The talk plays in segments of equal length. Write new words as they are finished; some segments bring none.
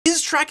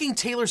tracking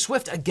Taylor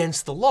Swift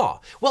against the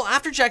law? Well,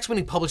 after Jack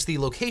Sweeney published the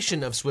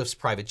location of Swift's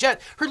private jet,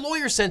 her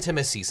lawyer sent him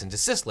a cease and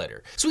desist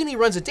letter. Sweeney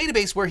runs a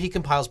database where he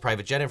compiles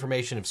private jet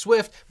information of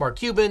Swift, Mark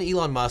Cuban,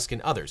 Elon Musk,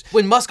 and others.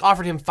 When Musk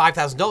offered him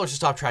 $5,000 to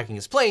stop tracking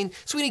his plane,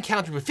 Sweeney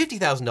countered with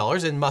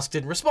 $50,000 and Musk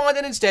didn't respond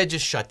and instead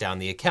just shut down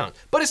the account.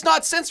 But it's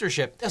not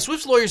censorship. Now,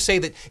 Swift's lawyers say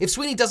that if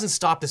Sweeney doesn't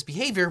stop this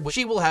behavior,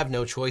 she will have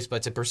no choice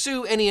but to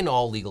pursue any and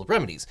all legal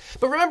remedies.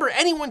 But remember,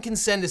 anyone can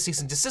send a cease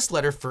and desist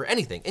letter for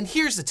anything, and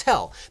here's the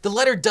tell. The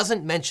letter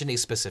doesn't mention a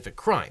specific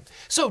crime.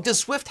 So does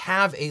Swift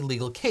have a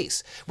legal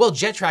case? Well,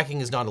 jet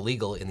tracking is not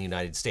illegal in the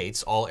United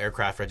States. All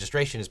aircraft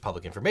registration is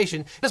public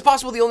information. It's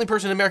possible the only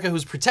person in America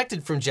who's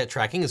protected from jet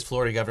tracking is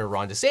Florida Governor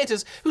Ron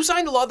DeSantis, who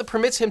signed a law that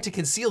permits him to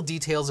conceal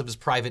details of his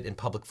private and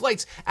public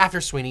flights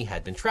after Sweeney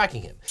had been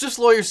tracking him. Swift's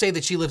lawyers say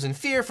that she lives in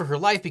fear for her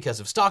life because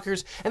of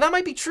stalkers, and that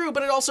might be true,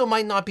 but it also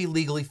might not be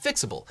legally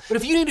fixable. But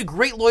if you need a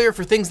great lawyer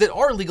for things that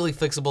are legally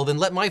fixable, then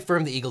let my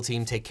firm, the Eagle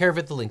Team, take care of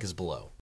it. The link is below.